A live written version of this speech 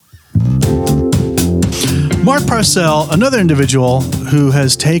Mark Parcell, another individual who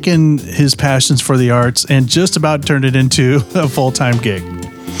has taken his passions for the arts and just about turned it into a full-time gig.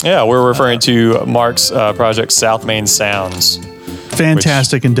 Yeah, we're referring to Mark's project, South Main Sounds.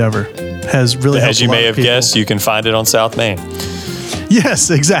 Fantastic endeavor. Has really helped as you may have guessed, you can find it on South Main. Yes,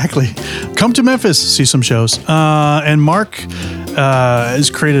 exactly. Come to Memphis, see some shows. And Mark has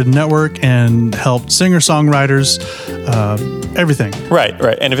created a network and helped singer-songwriters, everything. Right.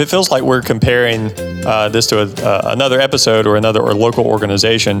 And if it feels like we're comparing this to another episode or another or local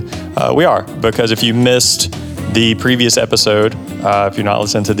organization, we are. Because if you missed the previous episode, if you're not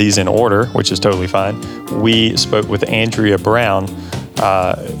listening to these in order, which is totally fine, we spoke with Andrea Brown,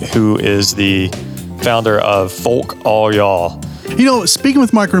 who is the founder of Folk All Y'all. You know, speaking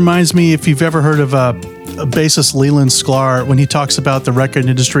with Mark reminds me, if you've ever heard of bassist Leland Sklar, when he talks about the record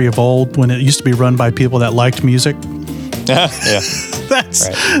industry of old, when it used to be run by people that liked music. Yeah. That's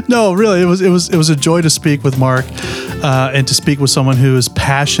right. No, really, it was a joy to speak with Mark and to speak with someone who is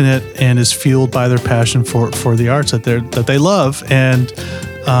passionate and is fueled by their passion for the arts that they love. And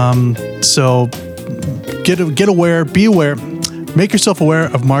so get aware, be aware. Make yourself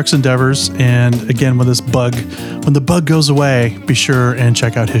aware of Mark's endeavors, and again, when the bug goes away, be sure and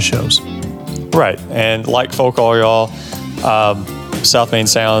check out his shows. Right, and like Folk All Y'all, South Main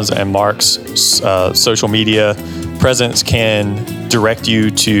Sounds and Mark's social media presence can direct you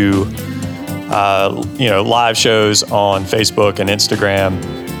to live shows on Facebook and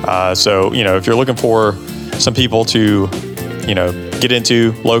Instagram. So if you're looking for some people to get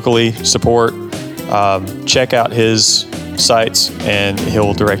into locally, support, check out his sites and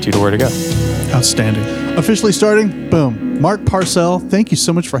he'll direct you to where to go. Outstanding. Officially starting, boom. Mark Parcell, thank you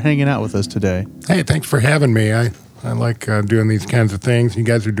so much for hanging out with us today. Hey, thanks for having me. I like doing these kinds of things. You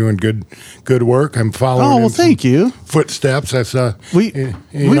guys are doing good work. I'm following. Oh, well, thank you. Footsteps. I saw we've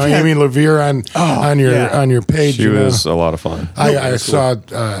Amy had LaVere on your page. She was a lot of fun. I saw.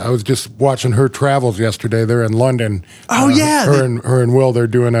 I was just watching her travels yesterday. They're in London. Oh yeah. Her and Will. They're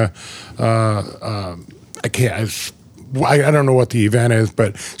doing a. I don't know what the event is,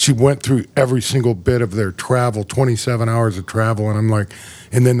 but she went through every single bit of their travel, 27 hours of travel, and I'm like,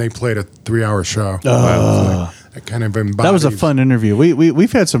 and then they played a 3-hour show. That kind of embodies. That was a fun interview.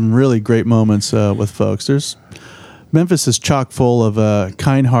 We've had some really great moments with folks. Memphis is chock full of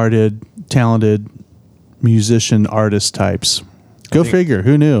kind-hearted, talented musician artist types. Go figure.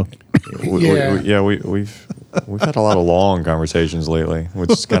 Who knew? We've had a lot of long conversations lately, which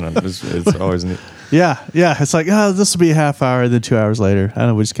is kind of it's always neat. Yeah. It's like, this will be a half hour, then 2 hours later. I don't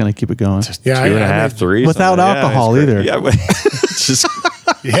know. We just kind of keep it going. Just 2.5, 3. Without alcohol either. Yeah, it's just.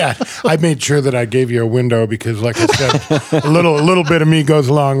 Yeah, I made sure that I gave you a window because, like I said, a little bit of me goes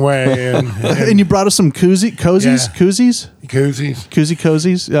a long way. And you brought us some koozies. Koozies.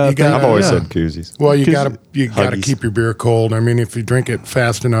 I've always said koozies. Well, you gotta keep your beer cold. I mean, if you drink it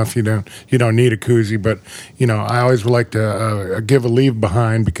fast enough, you don't need a koozie. But I always like to give a leave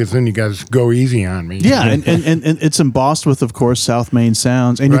behind because then you guys go easy on me. Yeah, and it's embossed with, of course, South Main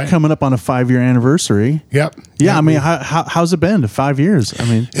Sounds, and you're coming up on a 5-year anniversary. Yep. Yeah, I mean, how's it been? 5 years. I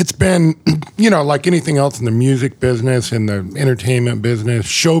mean, it's been, like anything else in the music business, in the entertainment business,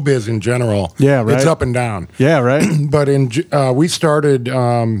 showbiz in general. Yeah, right. It's up and down. Yeah, right. But we started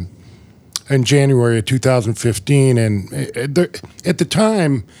in January of 2015, and at the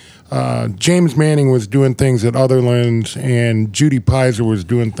time, James Manning was doing things at Otherlands, and Judy Pizer was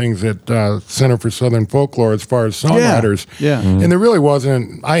doing things at Center for Southern Folklore as far as songwriters. Yeah. And there really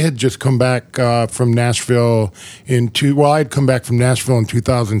wasn't. I had just come back from Nashville I'd come back from Nashville in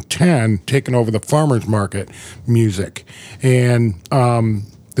 2010, taking over the farmers market music. And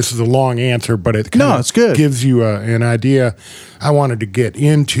this is a long answer, but it kind of gives you an idea. I wanted to get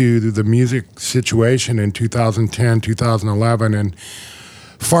into the music situation in 2010, 2011, and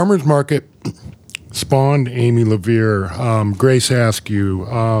Farmers Market spawned Amy LaVere, Grace Askew.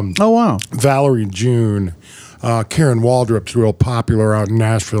 Oh, wow. Valerie June. Karen Waldrop's real popular out in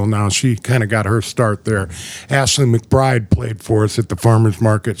Nashville now. She kind of got her start there. Ashley McBride played for us at the Farmers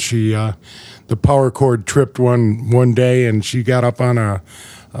Market. She, the power cord tripped one day, and she got up on a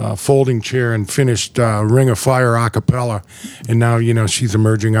folding chair and finished Ring of Fire a cappella. And now, she's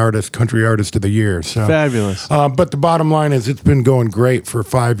emerging artist, country artist of the year. So fabulous. But the bottom line is it's been going great for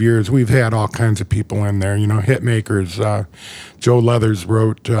 5 years. We've had all kinds of people in there, hit makers. Joe Leathers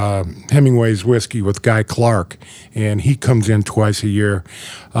wrote Hemingway's Whiskey with Guy Clark, and he comes in twice a year.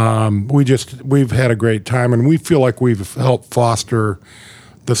 We've had a great time, and we feel like we've helped foster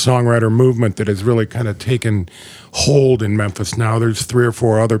the songwriter movement that has really kind of taken hold in Memphis now. There's 3 or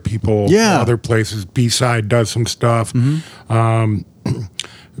 4 other people, other places. B-Side does some stuff.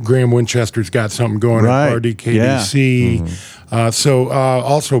 Graham Winchester's got something going Right. at RDKDC. So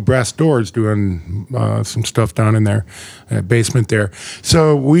also Brass Doors doing some stuff down in their basement there.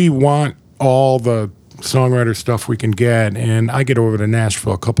 So we want all the songwriter stuff we can get, and I get over to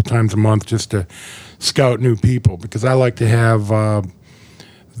Nashville a couple times a month just to scout new people, because I like to have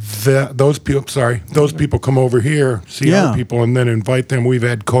those people come over here, see Yeah. other people, and then invite them. We've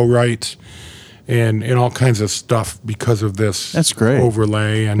had co-writes and all kinds of stuff because of this. That's great.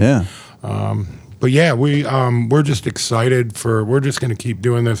 Overlay. And Yeah. but yeah, we're just excited we're just going to keep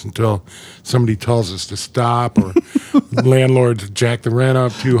doing this until somebody tells us to stop, or landlords jack the rent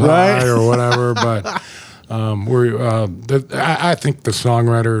up too high, Right. or whatever. But I think the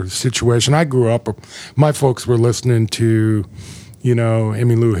songwriter situation. I grew up. My folks were listening to,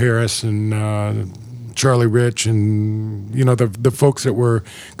 Emmylou Harris and Charlie Rich, and the folks that were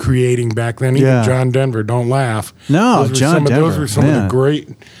creating back then. Even Yeah. John Denver. Don't laugh. No, Those were John some of- Denver, Those were some of man. the great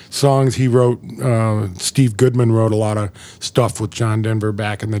songs he wrote. Steve Goodman wrote a lot of stuff with John Denver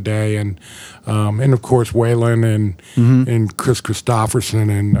back in the day, and of course Waylon and Chris Christopherson.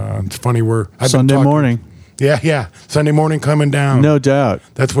 And it's funny, I've been Sunday talking- morning. Yeah, Sunday morning coming down. No doubt.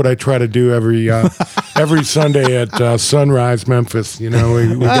 That's what I try to do every Sunday at Sunrise Memphis. We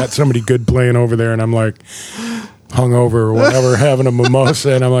got somebody good playing over there, and I'm like hungover or whatever, having a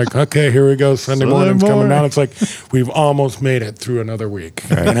mimosa, and I'm like, okay, here we go. Sunday morning's coming down. It's like we've almost made it through another week.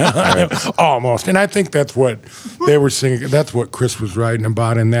 Almost. And I think that's what they were singing. That's what Chris was writing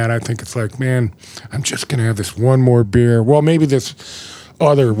about in that. I think it's like, man, I'm just gonna have this one more beer. Well, maybe this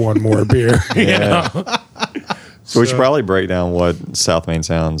other one more beer. So we should probably break down what South Main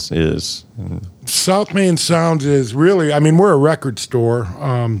Sounds is. South Main Sounds is really, we're a record store.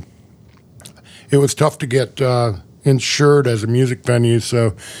 It was tough to get insured as a music venue,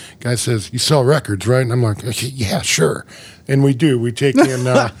 so guy says, you sell records, right? And I'm like, yeah, sure. And we do. We take in,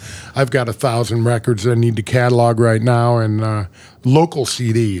 I've got 1,000 records that I need to catalog right now, and local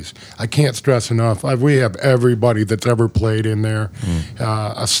CDs. I can't stress enough. We have everybody that's ever played in there,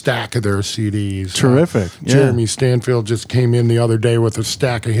 a stack of their CDs. Terrific. Yeah. Jeremy Stanfield just came in the other day with a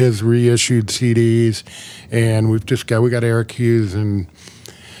stack of his reissued CDs, and we got Eric Hughes and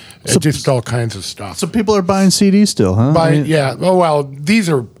just all kinds of stuff. So people are buying CDs still, huh? Yeah. Oh well, these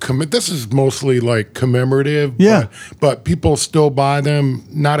are. This is mostly like commemorative. Yeah. But people still buy them,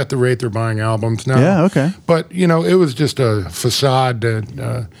 not at the rate they're buying albums now. Yeah, okay. But it was just a facade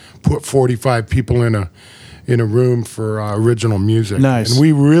to put 45 people in a room for original music. Nice. And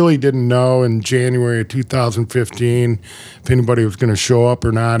we really didn't know in January of 2015 if anybody was going to show up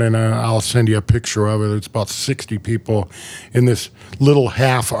or not. And I'll send you a picture of it. It's about 60 people in this little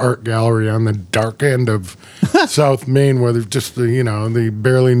half art gallery on the dark end of South Main, where they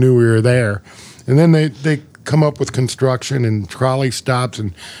barely knew we were there. And then they come up with construction and trolley stops,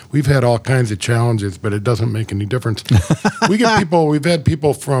 and we've had all kinds of challenges, but it doesn't make any difference. We've had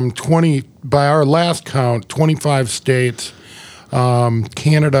people from by our last count, 25 states,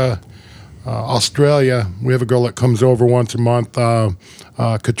 Canada, Australia. We have a girl that comes over once a month,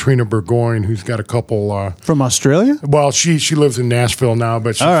 Katrina Burgoyne, who's got a couple. From Australia? Well, she lives in Nashville now,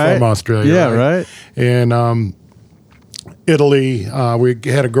 but she's All right. from Australia. Yeah, right. And Italy, we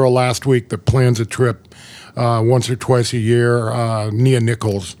had a girl last week that plans a trip once or twice a year, Nia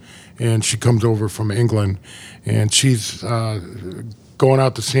Nichols, and she comes over from England, and she's going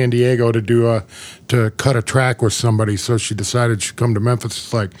out to San Diego to cut a track with somebody. So she decided she'd come to Memphis.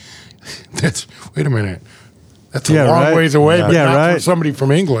 It's like, wait a minute, that's a long ways away, but not for somebody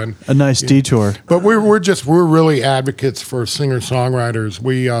from England. A nice detour. But we're really advocates for singer-songwriters.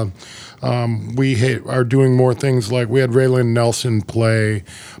 We are doing more things, like we had Raylan Nelson play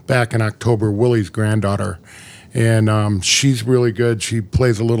back in October, Willie's granddaughter. And she's really good. She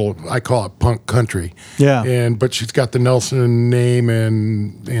plays a little, I call it punk country. Yeah. But she's got the Nelson name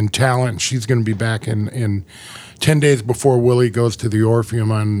and talent. She's going to be back in 10 days before Willie goes to the Orpheum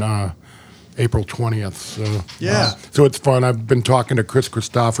on April 20th. So, Yeah. So it's fun. I've been talking to Chris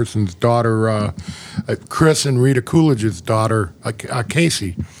Christopherson's daughter, Chris and Rita Coolidge's daughter,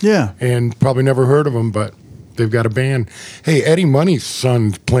 Casey. Yeah. And probably never heard of them, but they've got a band. Hey, Eddie Money's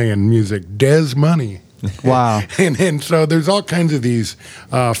son's playing music, Des Money. Wow. And so there's all kinds of these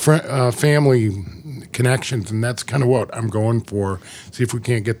family connections, and that's kind of what I'm going for. See if we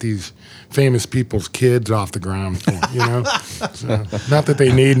can't get these famous people's kids off the ground. You know, so, not that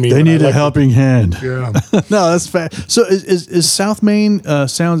they need me. They but need I a like helping hand. Yeah. No, that's fair. So is South Main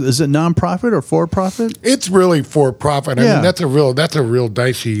Sounds, is it nonprofit or for profit? It's really for profit. I Yeah. mean, that's a real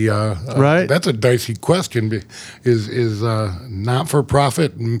dicey, Right. That's a dicey question. Is not for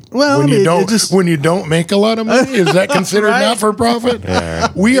profit? Well, when I mean, you it don't just- when you don't make a lot of money, is that considered Right. not for profit?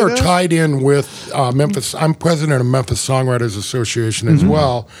 We are tied in with Memphis. I'm president of Memphis Songwriters Association as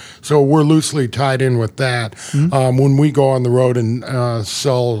well, so we're loosely tied in with that. When we go on the road and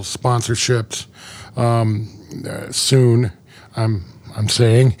sell sponsorships soon, I'm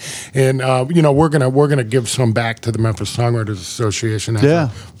saying, and you know, we're gonna give some back to the Memphis Songwriters Association as Yeah. a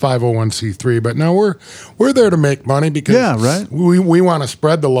 501c3. But now we're there to make money because Yeah, right. we want to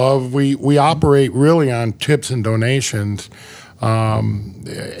spread the love. We operate really on tips and donations.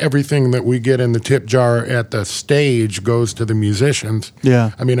 Everything that we get in the tip jar at the stage goes to the musicians.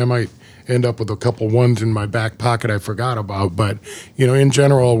 Yeah. I mean, I might end up with a couple ones in my back pocket I forgot about, but you know, in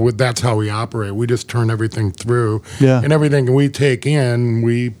general, that's how we operate. We just turn everything through, Yeah. and everything we take in,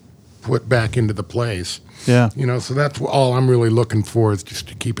 we put back into the place. Yeah. You know, so that's all I'm really looking for is just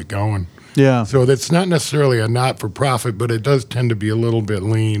to keep it going. Yeah. So that's not necessarily a not-for-profit, but it does tend to be a little bit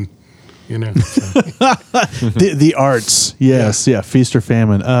lean. You know, so. the arts, yes, yeah, feast or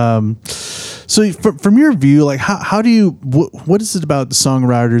famine. So from your view, like how do you what is it about the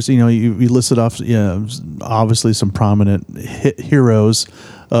songwriters? You know, you listed off, obviously some prominent heroes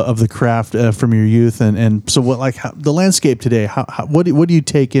of the craft from your youth, and so what, like the landscape today? What do you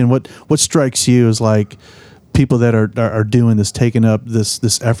take in? What strikes you as like people that are doing this, taking up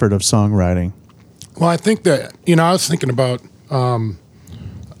this effort of songwriting? Well, I think that, you know, I was thinking about.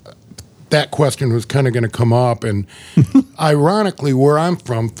 That question was kind of going to come up, and ironically, where I'm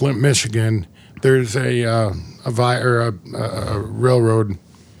from, Flint, Michigan, there's a railroad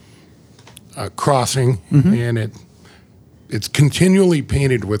crossing, and it's continually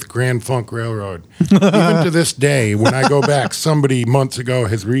painted with Grand Funk Railroad. Even to this day, when I go back, somebody months ago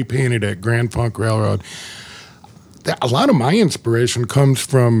has repainted it Grand Funk Railroad. A lot of my inspiration comes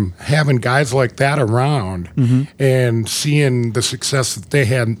from having guys like that around and seeing the success that they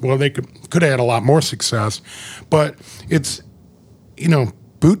had. Well, they could have had a lot more success, but it's, you know,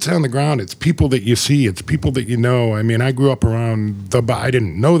 boots on the ground. It's people that you see. It's people that you know. I mean, I grew up around I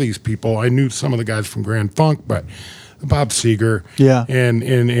didn't know these people. I knew some of the guys from Grand Funk, but Bob Seger, Yeah.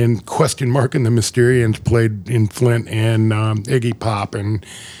 and Question Mark and the Mysterians played in Flint, and Iggy Pop and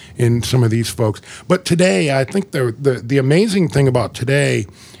some of these folks. But today, I think the amazing thing about today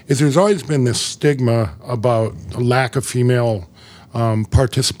is there's always been this stigma about a lack of female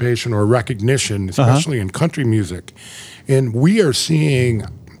participation or recognition, especially in country music. And we are seeing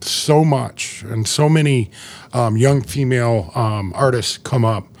so much and so many young female artists come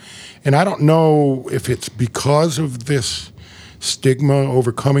up. And I don't know if it's because of this stigma,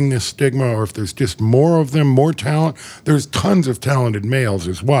 overcoming this stigma, or if there's just more of them, more talent. There's tons of talented males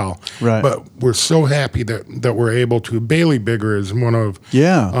as well. Right. But we're so happy that we're able to. Bailey Bigger is one of,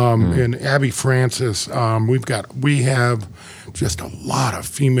 and Abby Francis. We have just a lot of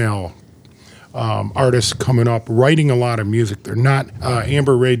female artists coming up, writing a lot of music. They're not,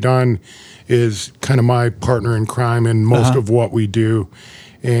 Amber Ray Dunn is kind of my partner in crime in most of what we do.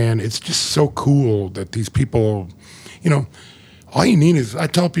 And it's just so cool that these people, you know, I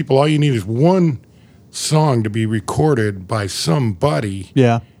tell people all you need is one song to be recorded by somebody.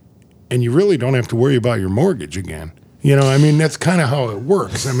 Yeah. And you really don't have to worry about your mortgage again. You know, I mean, that's kind of how it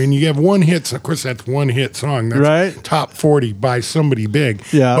works. I mean, you have one hit, of course, that's one hit song. That's Right. top 40 by somebody big.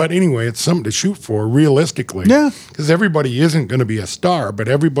 Yeah. But anyway, it's something to shoot for realistically. Yeah. Because everybody isn't going to be a star, but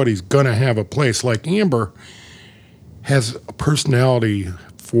everybody's going to have a place. Like Amber has a personality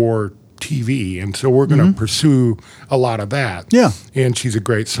for TV, and so we're going to pursue a lot of that. Yeah. And she's a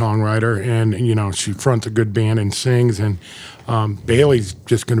great songwriter, and you know, she fronts a good band and sings, and Bailey's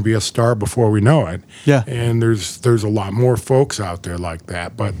just going to be a star before we know it. Yeah. And there's a lot more folks out there like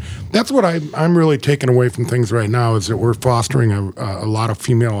that, but that's what I'm really taking away from things right now is that we're fostering a lot of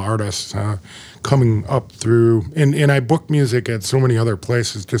female artists coming up through, and I book music at so many other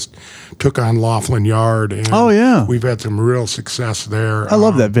places. Just took on Laughlin Yard, and we've had some real success there. I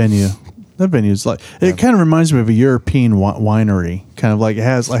love that venue. That venue is like, it kind of reminds me of a European winery. Kind of like it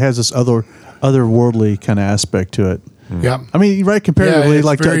has this otherworldly kind of aspect to it. Yeah, I mean, right, comparatively, it's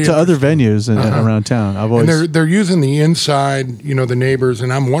like very to other venues around town. I've always and they're using the inside, you know, the neighbors,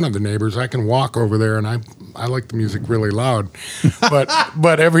 and I'm one of the neighbors. I can walk over there, and I like the music really loud,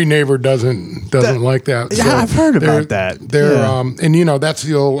 but every neighbor doesn't like that. Yeah, I've heard about that. They're Yeah. and you know, that's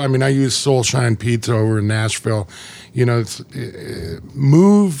the old. I mean, I use Soul Shine Pizza over in Nashville. You know, it's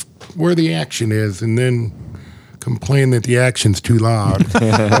move where the action is, and then complain that the action's too loud.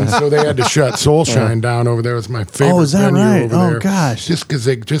 And so they had to shut Soul Shine down over there. It was my favorite Oh, is that venue right? over Oh, there. gosh. Just because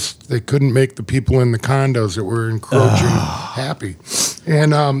they couldn't make the people in the condos that were encroaching happy.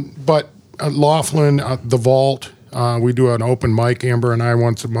 And but Laughlin, the Vault, we do an open mic, Amber and I,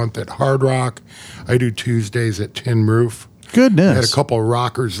 once a month at Hard Rock. I do Tuesdays at Tin Roof. Goodness. Had a couple of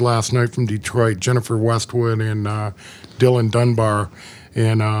rockers last night from Detroit, Jennifer Westwood and Dylan Dunbar,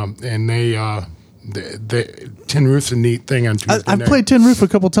 and they Tin Roof's a neat thing on Tuesday. I've night. played Tin Roof a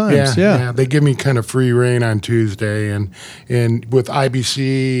couple times. Yeah. They give me kind of free reign on Tuesday, and with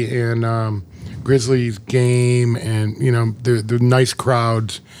IBC and Grizzlies game, and you know the nice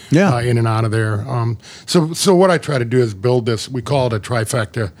crowds. Yeah. In and out of there. So what I try to do is build this. We call it a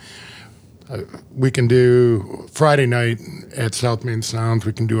trifecta. We can do Friday night at South Main Sounds.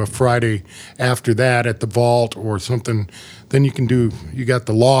 We can do a Friday after that at the Vault or something. Then you got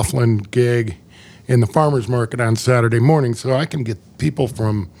the Laughlin gig in the farmer's market on Saturday morning. So I can get people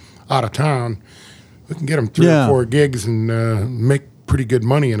from out of town. We can get them 3 or 4 gigs and make pretty good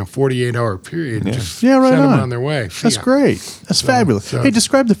money in a 48-hour period. Just Yeah, right send them on. on their way. That's great. That's fabulous. so- Hey,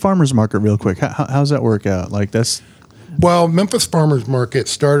 describe the farmers market real quick. How's that work out? Like that's Well, Memphis Farmers Market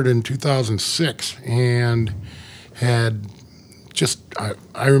started in 2006 and had just,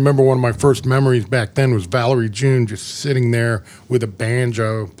 I remember one of my first memories back then was Valerie June just sitting there with a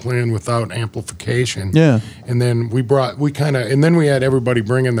banjo playing without amplification. Yeah. And then then we had everybody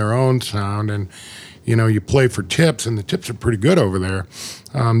bringing their own sound, and, you know, you play for tips, and the tips are pretty good over there.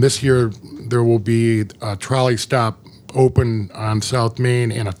 This year there will be a trolley stop open on South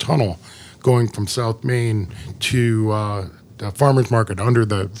Main and a tunnel going from South Main to the farmers market under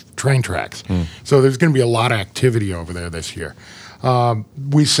the train tracks. So there's going to be a lot of activity over there this year.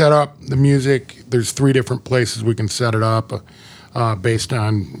 We set up the music. There's 3 different places we can set it up based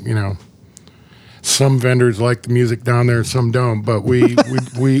on, you know, some vendors like the music down there, some don't. But we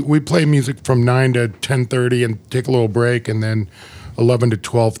play music from 9 to 10:30 and take a little break, and then 11 to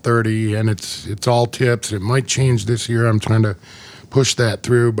 12:30, and it's all tips. It might change this year. I'm trying to push that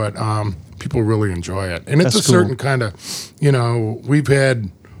through, but people really enjoy it. And it's That's a cool. certain kind of, you know, we've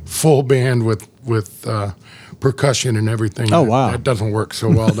had full band with percussion and everything. Oh, wow. That doesn't work so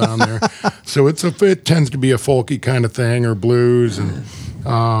well down there. So it tends to be a folky kind of thing, or blues, and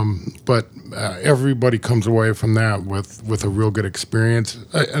but everybody comes away from that with a real good experience,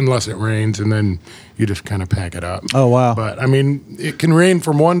 unless it rains, and then you just kind of pack it up. Oh, wow. But I mean, it can rain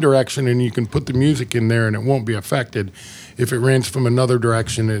from one direction, and you can put the music in there, and it won't be affected. If it rains from another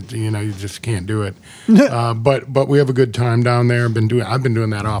direction, you just can't do it. But we have a good time down there. I've been doing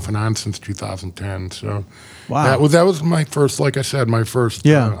that off and on since 2010. So Wow. that was my first, like I said, my first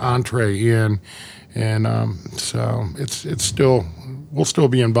entree in, and so it's still, we'll still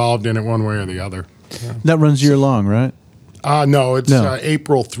be involved in it one way or the other. that runs year long, right? No, it's No.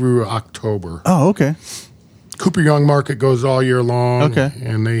 April through October. Oh, okay. Cooper Young Market goes all year long. Okay.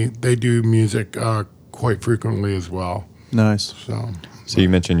 And they do music quite frequently as well. Nice. So you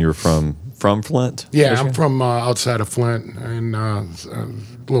mentioned you were from Flint? Yeah, Michigan? I'm from outside of Flint, in a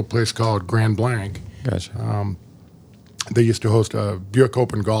little place called Grand Blanc. Gotcha. They used to host a Buick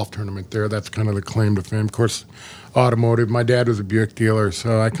Open golf tournament there. That's kind of the claim to fame. Of course, automotive. My dad was a Buick dealer,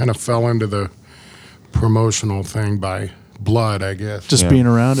 so I kind of fell into the promotional thing by blood, I guess. Just Yeah. being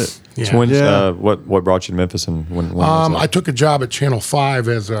around it. Yeah. So when, Yeah. what brought you to Memphis, and when was that? I took a job at Channel 5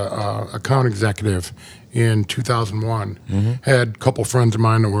 as a account executive in 2001. Had a couple friends of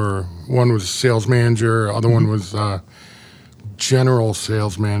mine that one was sales manager, other one was general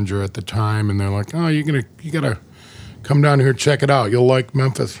sales manager at the time, and they're like, "Oh, you gotta come down here, check it out. You'll like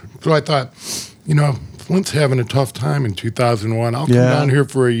Memphis." So I thought, you know, Flint's having a tough time in 2001. I'll come Yeah. down here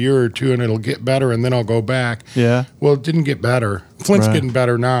for a year or two, and it'll get better, and then I'll go back. Yeah. Well, it didn't get better. Flint's Right. getting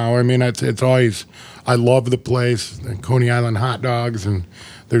better now. I mean, it's always, I love the place, the Coney Island hot dogs, and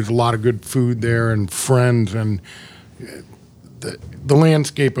there's a lot of good food there and friends, and the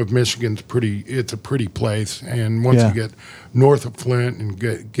landscape of Michigan's it's a pretty place. And once Yeah. you get north of Flint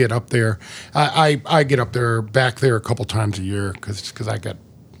and get up there, I get up there, back there a couple times a year because I got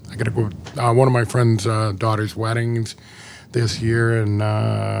to go. One of my friend's daughter's weddings this year,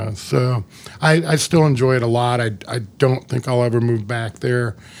 and so I still enjoy it a lot. I don't think I'll ever move back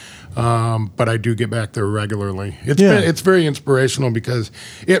there, but I do get back there regularly. It's very inspirational because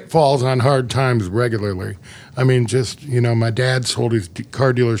it falls on hard times regularly. I mean, just, you know, my dad sold his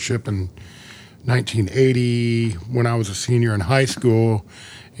car dealership in 1980 when I was a senior in high school.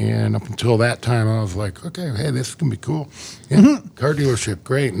 And up until that time, I was like, okay, hey, this is going to be cool. Yeah, car dealership,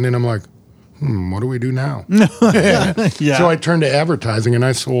 great. And then I'm like, what do we do now? Yeah. So I turned to advertising, and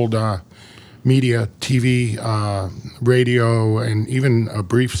I sold media, TV, radio, and even a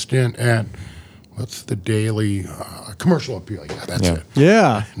brief stint at, what's the daily Commercial Appeal. Yeah, that's it.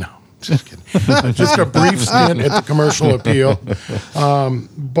 Yeah. No, just kidding. Just a brief stint at the Commercial Appeal.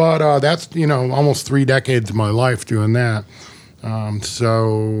 But that's, almost 3 decades of my life doing that.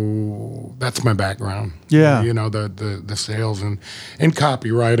 So that's my background. Yeah. The sales and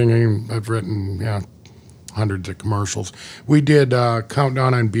copywriting. I've written, hundreds of commercials. We did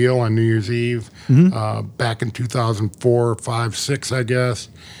Countdown on Beale on New Year's Eve back in 2004, 5, 6, I guess,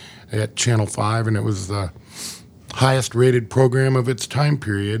 at Channel 5, and it was the highest rated program of its time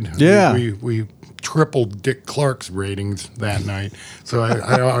period. Yeah. We tripled Dick Clark's ratings that night. So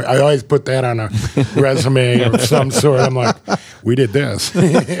I always put that on a resume of some sort. I'm like, we did this.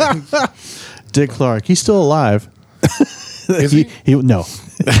 Dick Clark. He's still alive. Is he? No.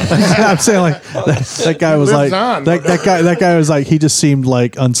 I'm saying like that guy was like that guy was like he just seemed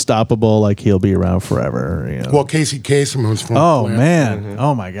like unstoppable, like he'll be around forever. Well, Casey Kasem was from Oh Atlanta. man.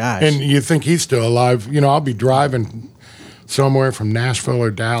 Oh my gosh. And you think he's still alive. I'll be driving somewhere from Nashville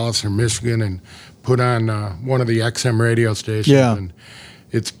or Dallas or Michigan and put on one of the XM radio stations. Yeah. And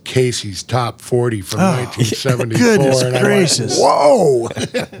it's Casey's Top 40 from 1974. Goodness and I'm gracious. like, whoa.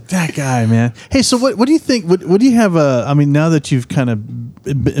 That guy, man. Hey, so what do you think? What do you have? Now that you've kind of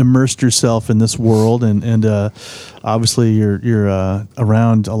immersed yourself in this world, and obviously you're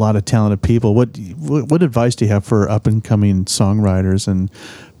around a lot of talented people. What advice do you have for up and coming songwriters and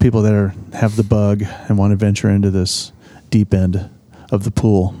people that have the bug and want to venture into this deep end of the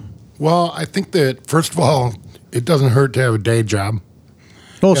pool? Well, I think that first of all, it doesn't hurt to have a day job.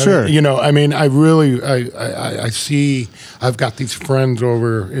 Oh, sure. I really, I see, I've got these friends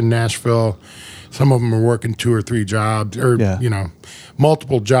over in Nashville. Some of them are working 2 or 3 jobs or,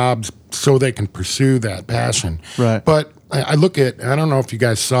 multiple jobs so they can pursue that passion. Right. But I look at, I don't know if you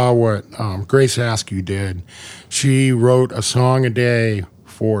guys saw what Grace Askew did. She wrote a song a day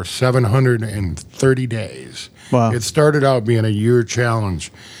for 730 days. Wow. It started out being a year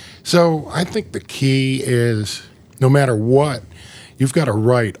challenge. So I think the key is no matter what, you've got to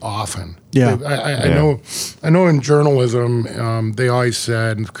write often. Yeah. I know in journalism, they always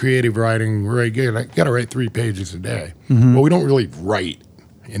said creative writing, you got to write 3 pages a day. Mm-hmm. Well, we don't really write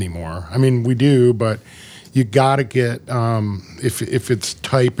anymore. I mean, we do, but you got to get, if it's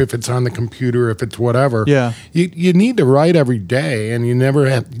type, if it's on the computer, if it's whatever, you need to write every day, and you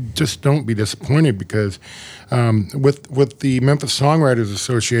never just don't be disappointed because with the Memphis Songwriters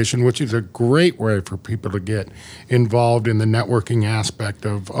Association, which is a great way for people to get involved in the networking aspect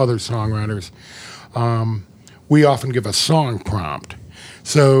of other songwriters, we often give a song prompt.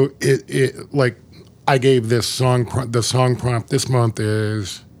 So it like I gave this the song prompt this month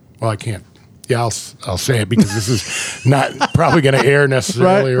is, well, I can't. Yeah, I'll say it because this is not probably going to air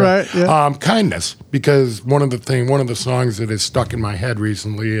necessarily. Right. Yeah. Kindness, because one of the songs that is stuck in my head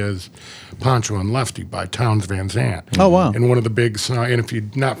recently is "Poncho and Lefty" by Townes Van Zandt. Oh wow! And one of the big songs, and if you're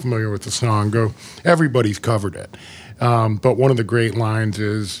not familiar with the song, everybody's covered it. But one of the great lines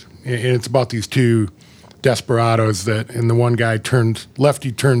is, and it's about these 2 desperados and the one guy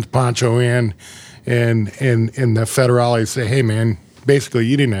Lefty turns Poncho in, and the federales say, "Hey man, basically,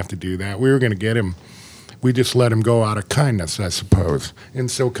 you didn't have to do that. We were going to get him. We just let him go out of kindness, I suppose."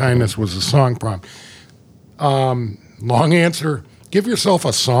 And so kindness was the song prompt. Long answer, give yourself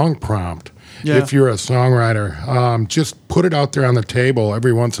a song prompt. Yeah. If you're a songwriter, just put it out there on the table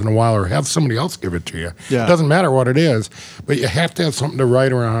every once in a while or have somebody else give it to you. Yeah. It doesn't matter what it is, but you have to have something to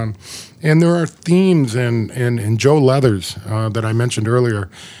write around. And there are themes, and Joe Leathers that I mentioned earlier,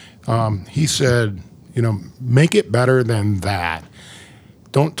 he said, make it better than that.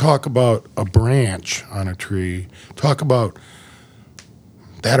 Don't talk about a branch on a tree. Talk about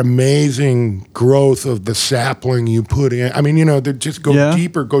that amazing growth of the sapling you put in. I mean, just go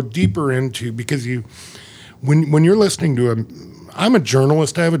deeper into, because when you're listening to I'm a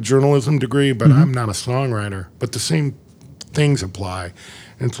journalist. I have a journalism degree, but I'm not a songwriter. But the same things apply.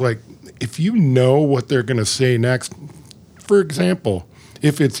 And it's like, if you know what they're going to say next, for example,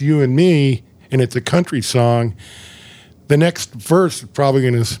 if it's You and Me and it's a country song, the next verse is probably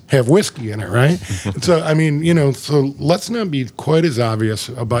going to have whiskey in it, right? So, I mean, so let's not be quite as obvious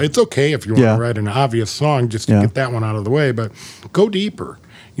about it. It's okay if you want to write an obvious song just to get that one out of the way, but go deeper.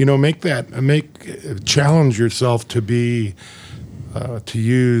 Challenge yourself to be to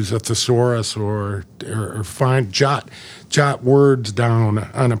use a thesaurus or jot words down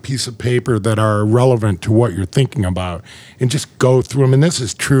on a piece of paper that are relevant to what you're thinking about, and just go through them. And this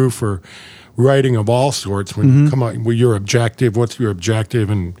is true for writing of all sorts. When you come up with your objective, what's your objective,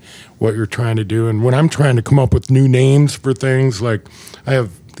 and what you're trying to do. And when I'm trying to come up with new names for things, like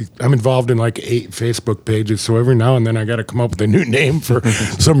I'm involved in like 8 Facebook pages, so every now and then I got to come up with a new name for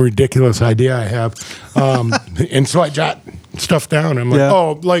some ridiculous idea I have, and so I jot stuff down. I'm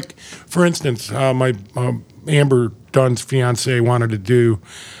like, like for instance, my Amber Dunn's fiance wanted to do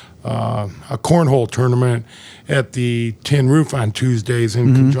a cornhole tournament at the Tin Roof on Tuesdays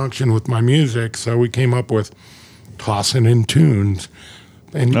in conjunction with my music, so we came up with Tossing in Tunes.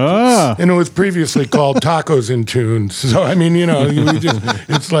 And it was previously called Tacos in Tunes. So, I mean,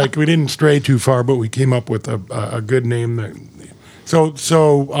 it's like we didn't stray too far, but we came up with a good name. So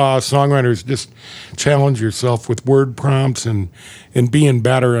songwriters, just challenge yourself with word prompts and being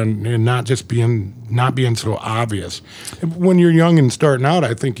better and not just being so obvious. When you're young and starting out,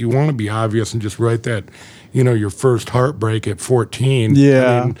 I think you want to be obvious and just write that, your first heartbreak at 14.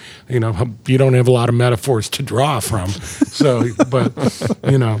 Yeah. I mean, you don't have a lot of metaphors to draw from. So, but,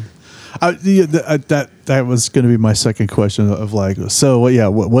 that was going to be my second question of like, so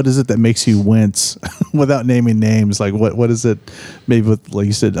what is it that makes you wince without naming names? Like what is it, maybe with, like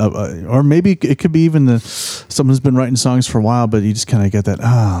you said, or maybe it could be even someone's been writing songs for a while, but you just kind of get that,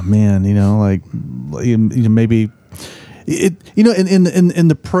 maybe it, in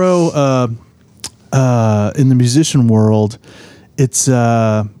the pro, in the musician world, it's when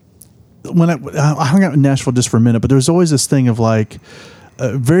I hung out in Nashville just for a minute, but there was always this thing of like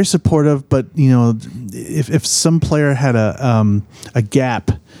very supportive, but if some player had a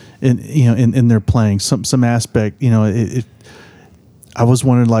gap in their playing, some aspect, I was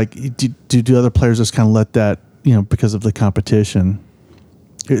wondering, like, do other players just kind of let that, because of the competition?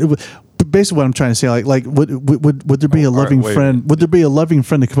 Basically, what I'm trying to say, like, would there be a loving friend? Would there be a loving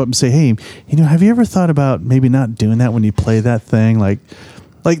friend to come up and say, "Hey, have you ever thought about maybe not doing that when you play that thing?" Like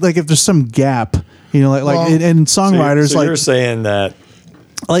if there's some gap, and songwriters, so you're saying that,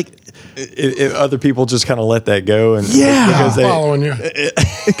 like, if other people just kind of let that go, and because they following you,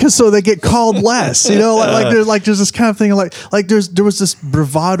 because so they get called less, there's this kind of thing, like there was this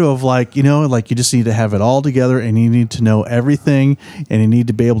bravado of like you just need to have it all together, and you need to know everything, and you need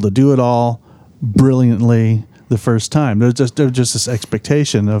to be able to do it all brilliantly the first time. There's just this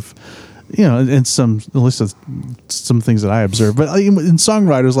expectation of, and at least some things that I observe, but in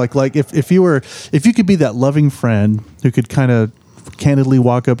songwriters, like if you could be that loving friend who could kind of candidly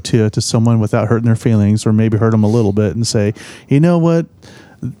walk up to someone without hurting their feelings, or maybe hurt them a little bit, and say, what,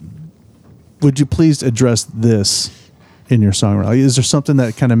 would you please address this in your songwriting? Is there something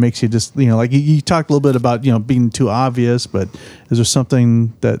that kind of makes you just, like you talked a little bit about, being too obvious, but is there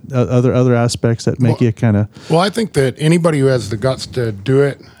something that other aspects that make you kind of? Well, I think that anybody who has the guts to do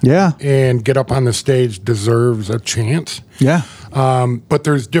it, and get up on the stage deserves a chance. Yeah. But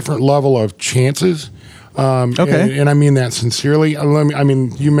there's different level of chances. Okay. And I mean that sincerely.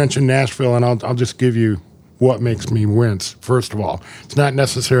 You mentioned Nashville, and I'll just give you what makes me wince. First of all, it's not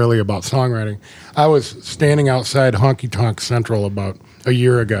necessarily about songwriting. I was standing outside Honky Tonk Central about a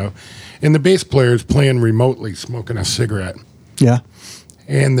year ago, and the bass player is playing remotely, smoking a cigarette. Yeah.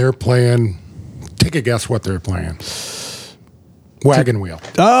 And they're playing, take a guess what they're playing. Wagon Wheel.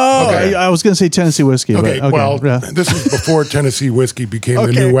 Oh, okay. I was going to say Tennessee Whiskey. Okay, this was before Tennessee Whiskey became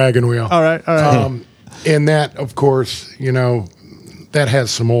the new Wagon Wheel. All right. And that, of course, that has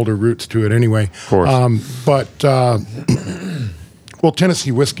some older roots to it anyway. Of course.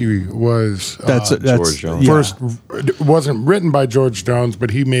 Tennessee Whiskey was George Jones. First. It wasn't written by George Jones, but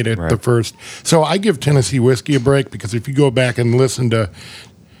he made it the first. So I give Tennessee Whiskey a break, because if you go back and listen to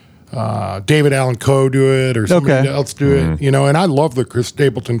David Allan Coe do it, or somebody else do it, and I love the Chris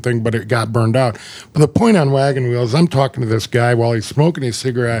Stapleton thing, but it got burned out. But the point on Wagon Wheel is I'm talking to this guy while he's smoking his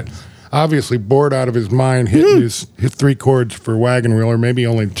cigarette, obviously bored out of his mind, hitting his 3 chords for Wagon Wheel, or maybe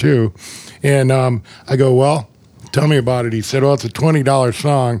only 2. And I go, well, tell me about it. He said, well, it's a $20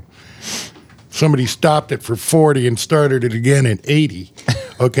 song. Somebody stopped it for $40 and started it again at $80.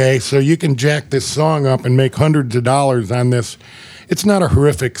 Okay, so you can jack this song up and make hundreds of dollars on this. It's not a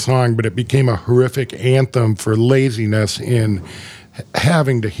horrific song, but it became a horrific anthem for laziness in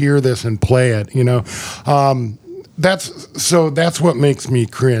having to hear this and play it, That's what makes me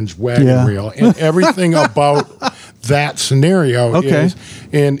cringe, Wagon Wheel, and everything about that scenario is,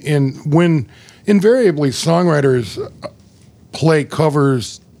 and when invariably songwriters play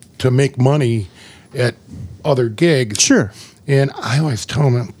covers to make money at other gigs. Sure. And I always tell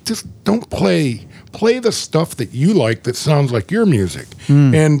them, just don't play play the stuff that you like that sounds like your music,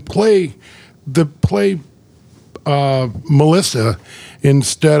 and play Melissa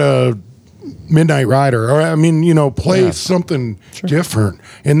instead of Midnight Rider, or play something different,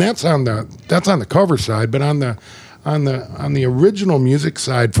 and that's on the cover side. But on the original music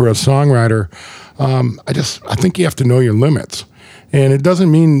side for a songwriter, I think you have to know your limits, and it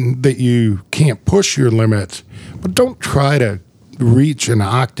doesn't mean that you can't push your limits, but don't try to reach an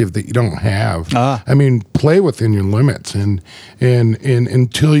octave that you don't have. Play within your limits, and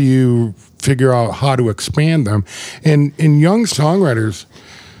until you figure out how to expand them. And young songwriters,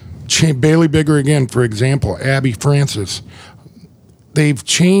 Bailey Bigger again, for example, Abby Francis, they've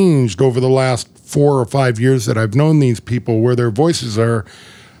changed over the last 4 or 5 years that I've known these people, where their voices are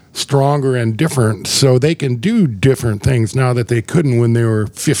stronger and different, so they can do different things now that they couldn't when they were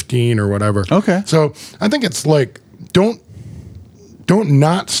 15 or whatever. Okay. So I think it's like, don't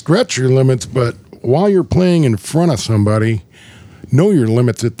not stretch your limits, but while you're playing in front of somebody, know your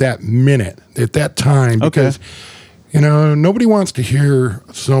limits at that minute, at that time, because nobody wants to hear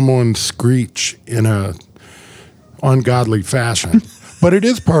someone screech in a ungodly fashion. But it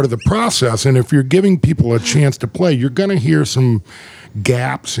is part of the process, and if you're giving people a chance to play, you're going to hear some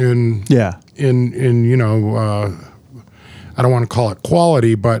gaps in I don't want to call it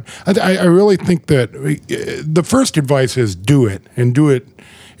quality, but I really think that the first advice is do it, and do it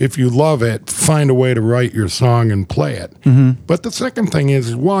if you love it. Find a way to write your song and play it. But the second thing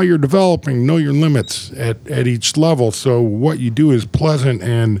is, while you're developing, know your limits at each level, so what you do is pleasant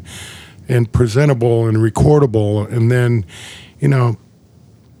and presentable and recordable, and then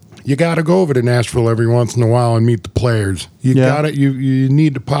you got to go over to Nashville every once in a while and meet the players. You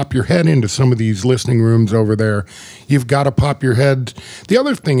need to pop your head into some of these listening rooms over there. You've got to pop your head. The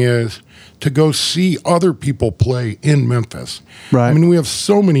other thing is to go see other people play in Memphis. Right. We have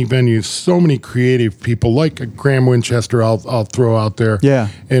so many venues, so many creative people, like Graham Winchester, I'll throw out there. Yeah.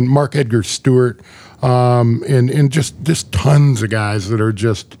 And Mark Edgar Stewart, and just tons of guys that are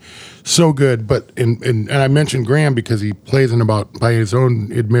just so good. But and I mentioned Graham because he plays in about, by his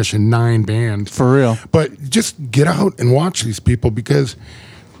own admission, 9 bands. For real. But just get out and watch these people, because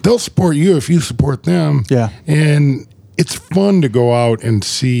they'll support you if you support them. Yeah. And it's fun to go out and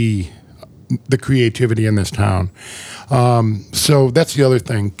see the creativity in this town. So that's the other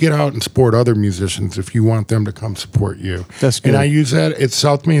thing. Get out and support other musicians if you want them to come support you. That's good. And I use that at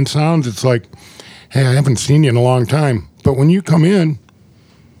South Main Sounds. It's like, hey, I haven't seen you in a long time, but when you come in,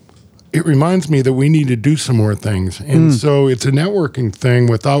 it reminds me that we need to do some more things. And so it's a networking thing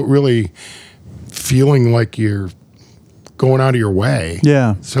without really feeling like you're going out of your way.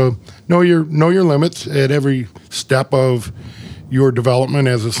 Yeah. So know your limits at every step of your development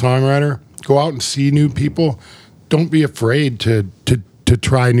as a songwriter. Go out and see new people. Don't be afraid to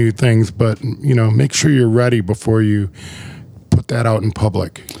try new things, but make sure you're ready before you put that out in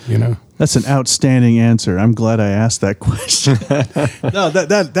public. That's an outstanding answer. I'm glad I asked that question. No,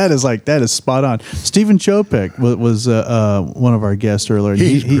 that is spot on. Stephen Chopik was one of our guests earlier.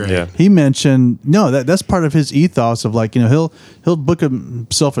 He's great. He mentioned that's part of his ethos of he'll book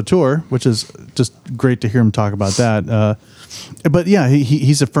himself a tour, which is just great to hear him talk about that. But yeah,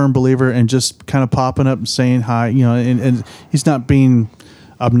 he's a firm believer in just kind of popping up and saying hi, and he's not being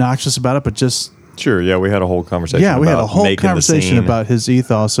obnoxious about it, but just. Sure. Yeah, we had a whole conversation. Yeah, we had a about whole making the conversation scene. about his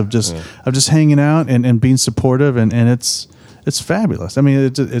ethos of just hanging out and being supportive, and it's fabulous.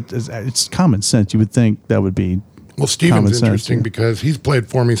 It's common sense. You would think that would be. Well, Stephen's interesting because he's played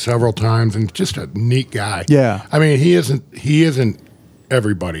for me several times and just a neat guy. Yeah. He isn't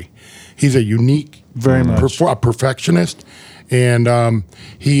everybody. He's a unique, very much a perfectionist, and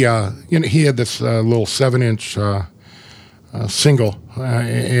he had this little 7-inch. Single,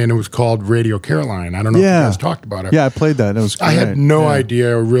 and it was called Radio Caroline. I don't know if you guys talked about it. Yeah, I played that. It was great. I had no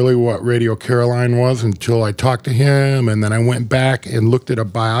idea really what Radio Caroline was until I talked to him, and then I went back and looked at a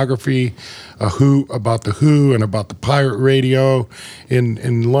biography about the Who and about the pirate radio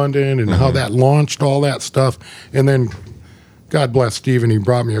in London and how that launched all that stuff. And then, God bless Stephen, he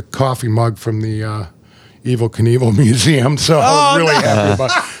brought me a coffee mug from the Evel Knievel Museum, so I was really happy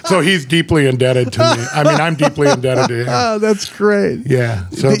about it. So he's deeply indebted to me. I'm deeply indebted to him. Oh, that's great. Yeah.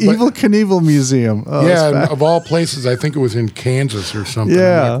 So, the Evel Knievel Museum. Oh, yeah, of all places, I think it was in Kansas or something.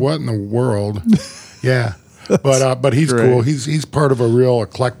 Yeah. Like, what in the world? Yeah. But he's great. cool. He's part of a real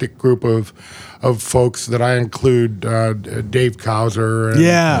eclectic group of folks that I include Dave Kauser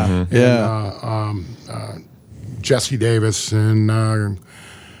and Jesse Davis and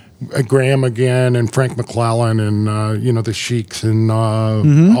Graham again and Frank McClellan and the Sheiks and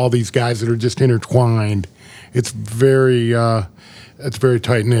all these guys that are just intertwined, it's very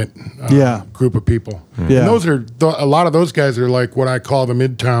tight knit. Yeah. Group of people. Yeah. And those are a lot of those guys are like what I call the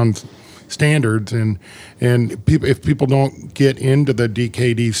Midtown standards, and people, if people don't get into the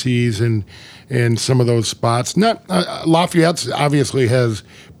DKDCs and some of those spots, not Lafayette obviously has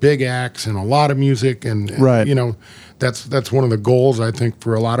big acts and a lot of music, and Right. you know, that's one of the goals I think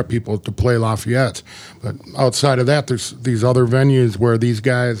for a lot of people to play Lafayette. But outside of that, there's these other venues where these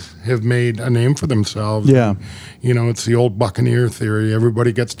guys have made a name for themselves. Yeah. And, you know, it's the old Buccaneer theory.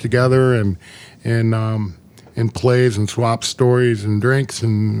 Everybody gets together and plays and swaps stories and drinks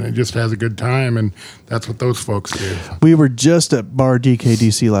and just has a good time, and that's what those folks do. We were just at Bar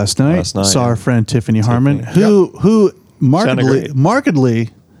DKDC last night. Saw our friend Tiffany Harmon, who markedly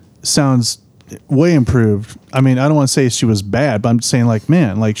sounds way improved. I mean, I don't want to say she was bad, but I'm saying like,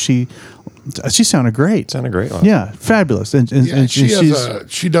 man, like she sounded great. Sounded great. Yeah, fabulous. And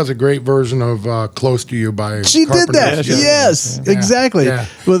she does a great version of "Close to You" by she Carpenter. did that. Yeah. Yes, Yeah. exactly.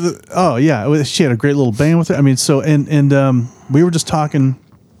 Yeah. She had a great little band with her. I mean, so and we were just talking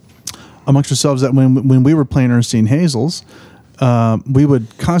amongst ourselves that when we were playing Ernestine Hazel's, we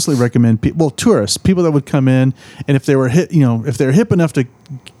would constantly recommend tourists, people that would come in, and if they were if they're hip enough to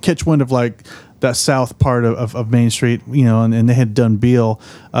catch wind of like that south part of Main Street, and they had done Beale,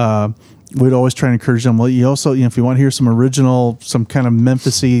 we'd always try and encourage them. Well, you also, if you want to hear some original, some kind of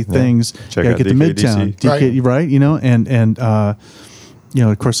Memphis-y things, check you out gotta get to DKDC. Midtown, right? And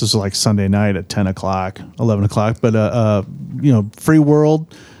of course, this is like Sunday night at 10 o'clock, 11 o'clock. But Free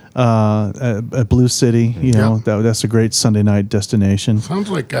World. At Blue City, that's a great Sunday night destination. Sounds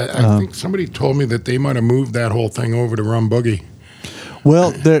like I think somebody told me that they might have moved that whole thing over to Rum Boogie.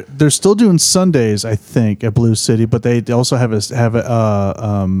 Well, they're still doing Sundays, I think, at Blue City, but they also have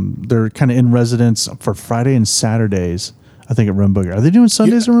they're kind of in residence for Friday and Saturdays, I think, at Rum Boogie. Are they doing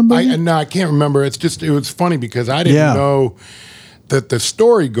Sundays at Rum Boogie? No, I can't remember. It was funny because I didn't know that the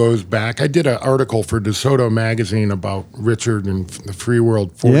story goes back. I did an article for DeSoto magazine about Richard and the Free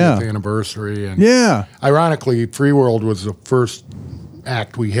World 40th anniversary. And ironically, Free World was the first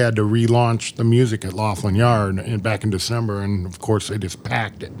act we had to relaunch the music at Laughlin Yard back in December, and of course they just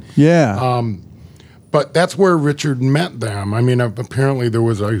packed it. But that's where Richard met them. I mean, apparently there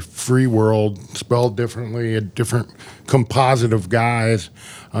was a Free World spelled differently, a different composite of guys.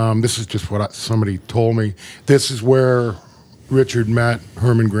 This is just what somebody told me. This is where Richard met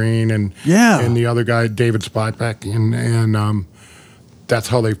Herman Green and the other guy, David Spotbeck, and that's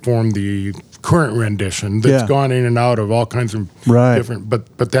how they formed the current rendition that's gone in and out of all kinds of different,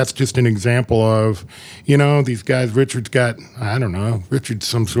 but that's just an example of, these guys. Richard's got, I don't know, Richard's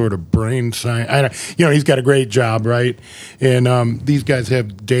some sort of brain science. He's got a great job, right? And these guys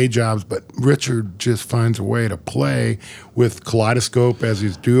have day jobs, but Richard just finds a way to play with Kaleidoscope as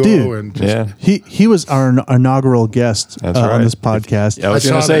his duo. Dude, and he was our inaugural guest on this podcast. I was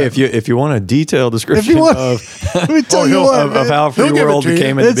going to say, if you want a detailed description let me tell you of how Free World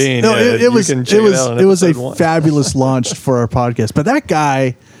came into being, it was a fabulous launch for our podcast. But that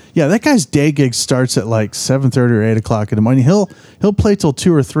guy, that guy's day gig starts at like 7:30 or 8 o'clock in the morning. He'll play till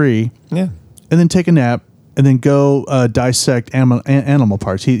 2 or 3, and then take a nap, and then go dissect animal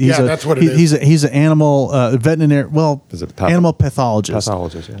parts. That's what it is. He's an animal veterinary. Well, animal pathologist.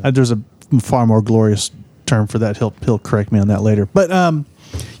 There's a far more glorious term for that. He'll correct me on that later. But I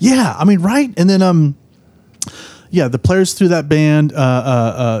mean, right, and then the players through that band,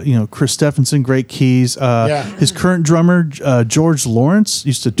 Chris Stephenson, great keys. His current drummer, George Lawrence,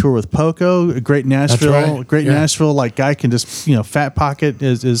 used to tour with Poco. A great Nashville, Nashville like guy. Can just fat pocket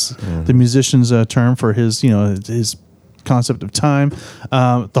is the musician's term for his his concept of time.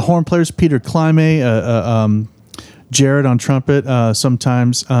 The horn players, Peter Clyme, Jared on trumpet,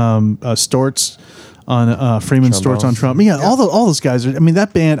 sometimes Storts on Freeman Storts on trumpet. All those guys are. I mean,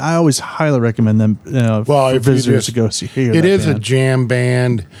 that band. I always highly recommend them. For visitors to go see. It is a jam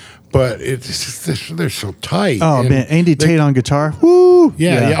band, but they're so tight. Oh man, Andy Tate on guitar. Woo!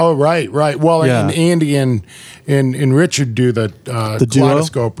 Yeah. Oh right. Well, and Andy and Richard do the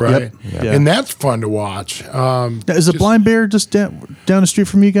Kaleidoscope, right? Yep. And that's fun to watch. Is the Blind Bear just down the street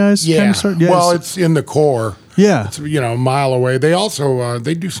from you guys? Yeah. Well, it's in the core. Yeah. It's a mile away. They also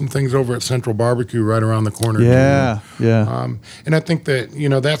they do some things over at Central Barbecue right around the corner. Yeah. And I think that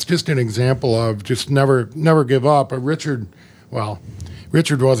that's just an example of just never give up. But Richard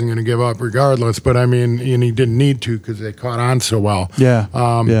wasn't going to give up regardless. But I mean, and he didn't need to because they caught on so well.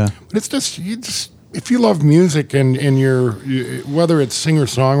 But it's just if you love music and you're whether it's singer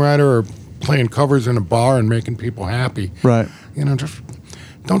songwriter or playing covers in a bar and making people happy, right? Just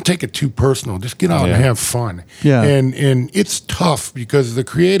don't take it too personal. Just get out and have fun. Yeah. And it's tough because the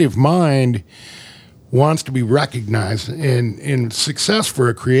creative mind, wants to be recognized. And success for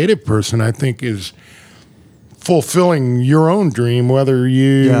a creative person, I think, is fulfilling your own dream, whether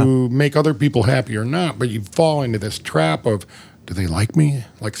you make other people happy or not. But you fall into this trap of, do they like me?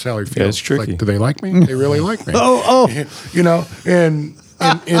 Like Sally Field. Yeah, it's tricky. Like, do they like me? They really like me. Oh. You know, and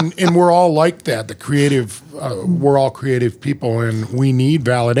we're all like that. The creative, we're all creative people, and we need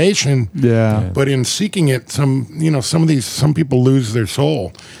validation. Yeah. But in seeking it, some people lose their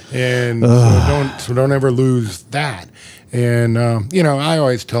soul, and so don't ever lose that. And I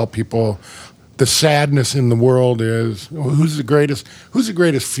always tell people, the sadness in the world is, who's the greatest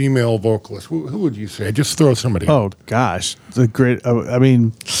female vocalist? Who would you say? Just throw somebody. Oh gosh, the great. I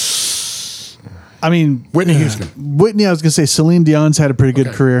mean, Whitney Houston. Whitney, I was going to say Celine Dion's had a pretty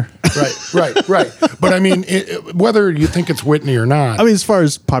good career. Right. But I mean, whether you think it's Whitney or not. I mean, as far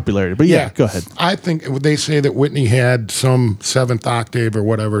as popularity, but yeah, go ahead. I think they say that Whitney had some seventh octave or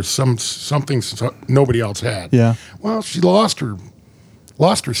whatever, something nobody else had. Yeah. Well, she lost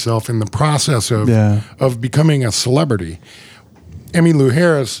herself in the process of becoming a celebrity. Emmylou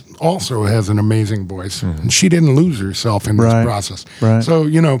Harris also has an amazing voice, and she didn't lose herself in this process. Right.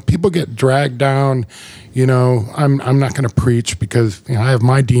 So, people get dragged down. I'm not going to preach because I have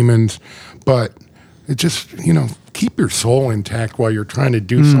my demons, but it just, keep your soul intact while you're trying to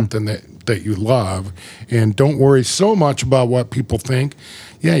do something that you love, and don't worry so much about what people think.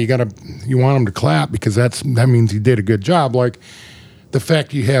 Yeah, you want them to clap because that means you did a good job. Like, the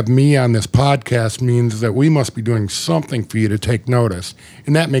fact you have me on this podcast means that we must be doing something for you to take notice.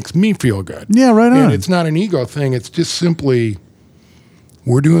 And that makes me feel good. Yeah, right on. And it's not an ego thing. It's just simply,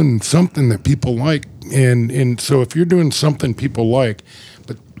 we're doing something that people like. And so if you're doing something people like,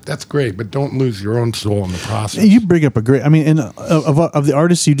 but that's great, but don't lose your own soul in the process. You bring up a great, and of the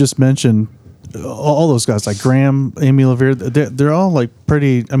artists you just mentioned, all those guys like Graham, Amy LaVere, they're all like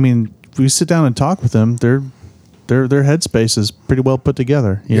pretty, we sit down and talk with them, their headspace is pretty well put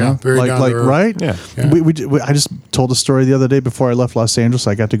together. You know? Very down to earth. Right? Yeah. I just told a story the other day before I left Los Angeles.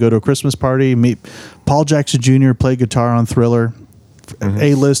 I got to go to a Christmas party, meet Paul Jackson Jr., play guitar on Thriller,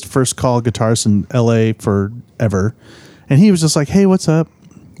 A-list first call guitarist in L.A. forever. And he was just like, hey, what's up?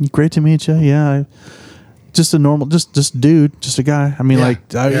 Great to meet you. Yeah. Just a normal, just dude, just a guy.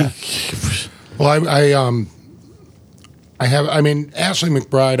 Ashley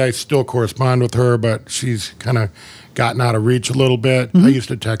McBride, I still correspond with her, but she's kind of gotten out of reach a little bit. I used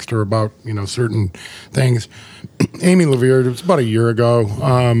to text her about, certain things. Amy LaVere, it was about a year ago,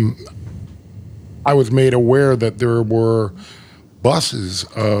 I was made aware that there were buses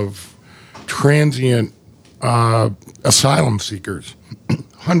of transient asylum seekers,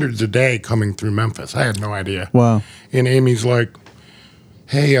 hundreds a day coming through Memphis. I had no idea. Wow. And Amy's like,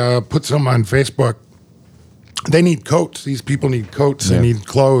 hey, put something on Facebook. They need coats. These people need coats. They need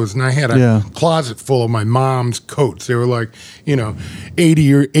clothes. And I had a closet full of my mom's coats. They were like,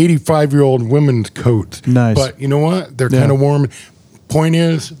 80 or 85-year-old women's coats. Nice. But you know what? They're kind of warm. Point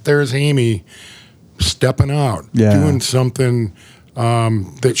is, there's Amy stepping out, doing something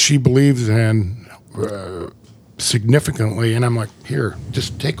that she believes in significantly. And I'm like, here,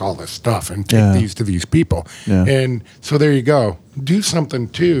 just take all this stuff and take these to these people. Yeah. And so there you go. Do something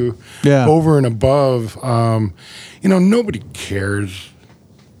too, over and above. Nobody cares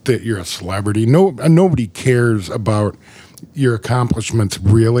that you're a celebrity. Nobody cares about your accomplishments,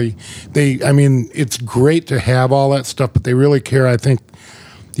 really. It's great to have all that stuff, but they really care. I think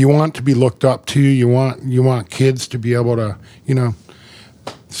you want to be looked up to. You want kids to be able to,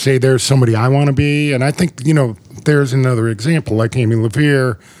 say there's somebody I want to be. And I think, there's another example like Amy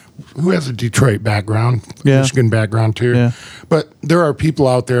LaVere, who has a Detroit background, Michigan background too. Yeah. But there are people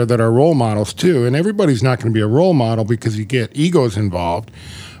out there that are role models too, and everybody's not going to be a role model because you get egos involved.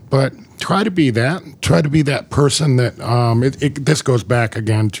 But try to be that. Try to be that person that. This goes back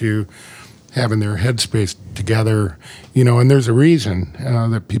again to having their headspace together, and there's a reason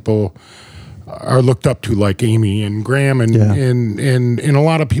that people are looked up to, like Amy and Graham and a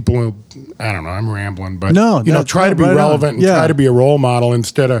lot of people. I don't know, I'm rambling, but try to be relevant and try to be a role model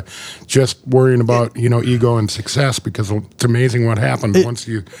instead of just worrying about ego and success, because it's amazing what happens once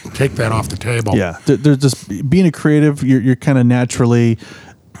you take that off the table. Yeah, there's just being a creative. You're kind of naturally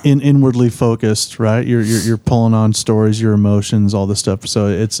inwardly focused, right? You're pulling on stories, your emotions, all this stuff. So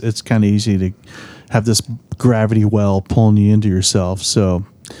it's kind of easy to have this gravity well pulling you into yourself. So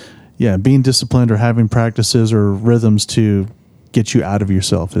yeah, being disciplined or having practices or rhythms to get you out of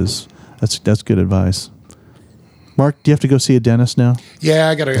yourself that's good advice. Mark, do you have to go see a dentist now? Yeah,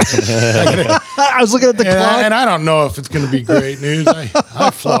 I gotta. I was looking at the clock. And I don't know if it's going to be great news. I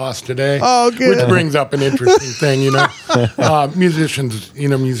flossed today. Oh, good. Which brings up an interesting thing,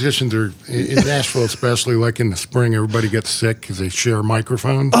 musicians are in Nashville, especially like in the spring, everybody gets sick because they share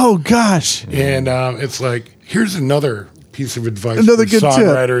microphones. Oh, gosh. And it's like, here's another piece of advice Another for good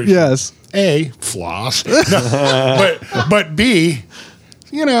songwriters. tip. Yes. A, floss. No, but B,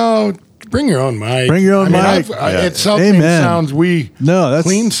 bring your own mic. Bring your own mic. At South Main Amen. Sounds, we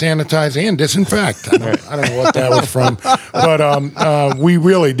clean, sanitize, and disinfect. I don't know what that was from, but we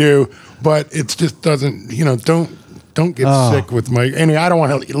really do. But it just doesn't, don't get sick with my. And I don't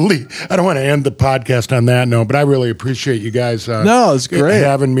want to end the podcast on that note. But I really appreciate you guys. It's great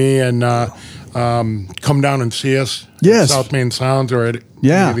having me and come down and see us. Yes, at South Main Sounds or at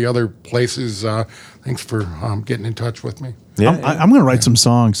any of the other places. Thanks for getting in touch with me. Yeah, I'm going to write some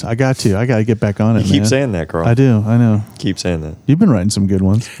songs. I got to get back on it. You keep saying that, Carl. I do. I know. Keep saying that. You've been writing some good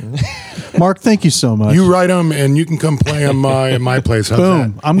ones. Mark, thank you so much. You write them, and you can come play them at my place. How's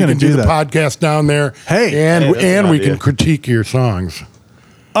Boom. that? I'm going to do the that. podcast down there. Hey, and we can critique your songs.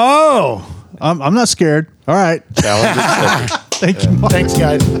 Oh, I'm not scared. All right. Thank you, Mark. Thanks,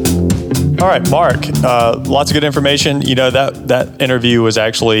 guys. All right, Mark. Lots of good information. That interview was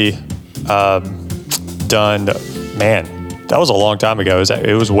actually done. Man, that was a long time ago.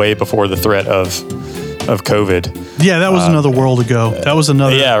 It was way before the threat of COVID. Yeah, that was another world ago. That was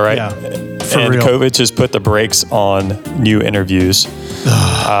another. Yeah, right. Yeah, and real. COVID just put the brakes on new interviews.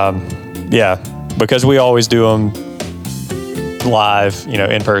 Because we always do them live,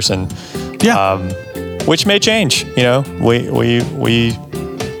 in person. Yeah. Which may change. We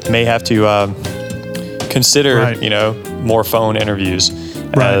may have to consider, more phone interviews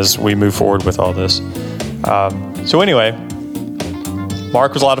as we move forward with all this. So anyway,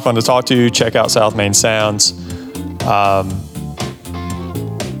 Mark was a lot of fun to talk to. Check out South Main Sounds. I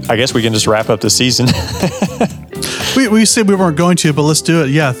guess we can just wrap up the season. We said we weren't going to, but let's do it.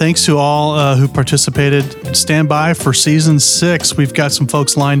 Yeah, thanks to all who participated. Stand by for season 6. We've got some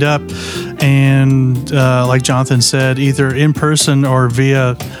folks lined up. And like Jonathan said, either in person or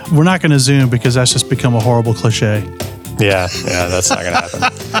via, we're not going to Zoom because that's just become a horrible cliche. Yeah, that's not going to happen.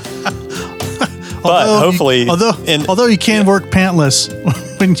 But hopefully, although you can work pantless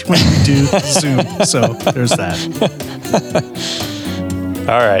when you do Zoom, so there's that.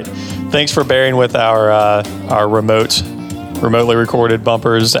 All right, thanks for bearing with our remotely recorded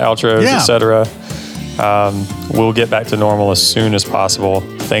bumpers, outros, etc. We'll get back to normal as soon as possible.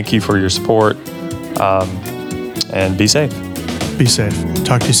 Thank you for your support, and be safe. Be safe.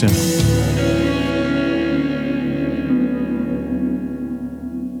 Talk to you soon.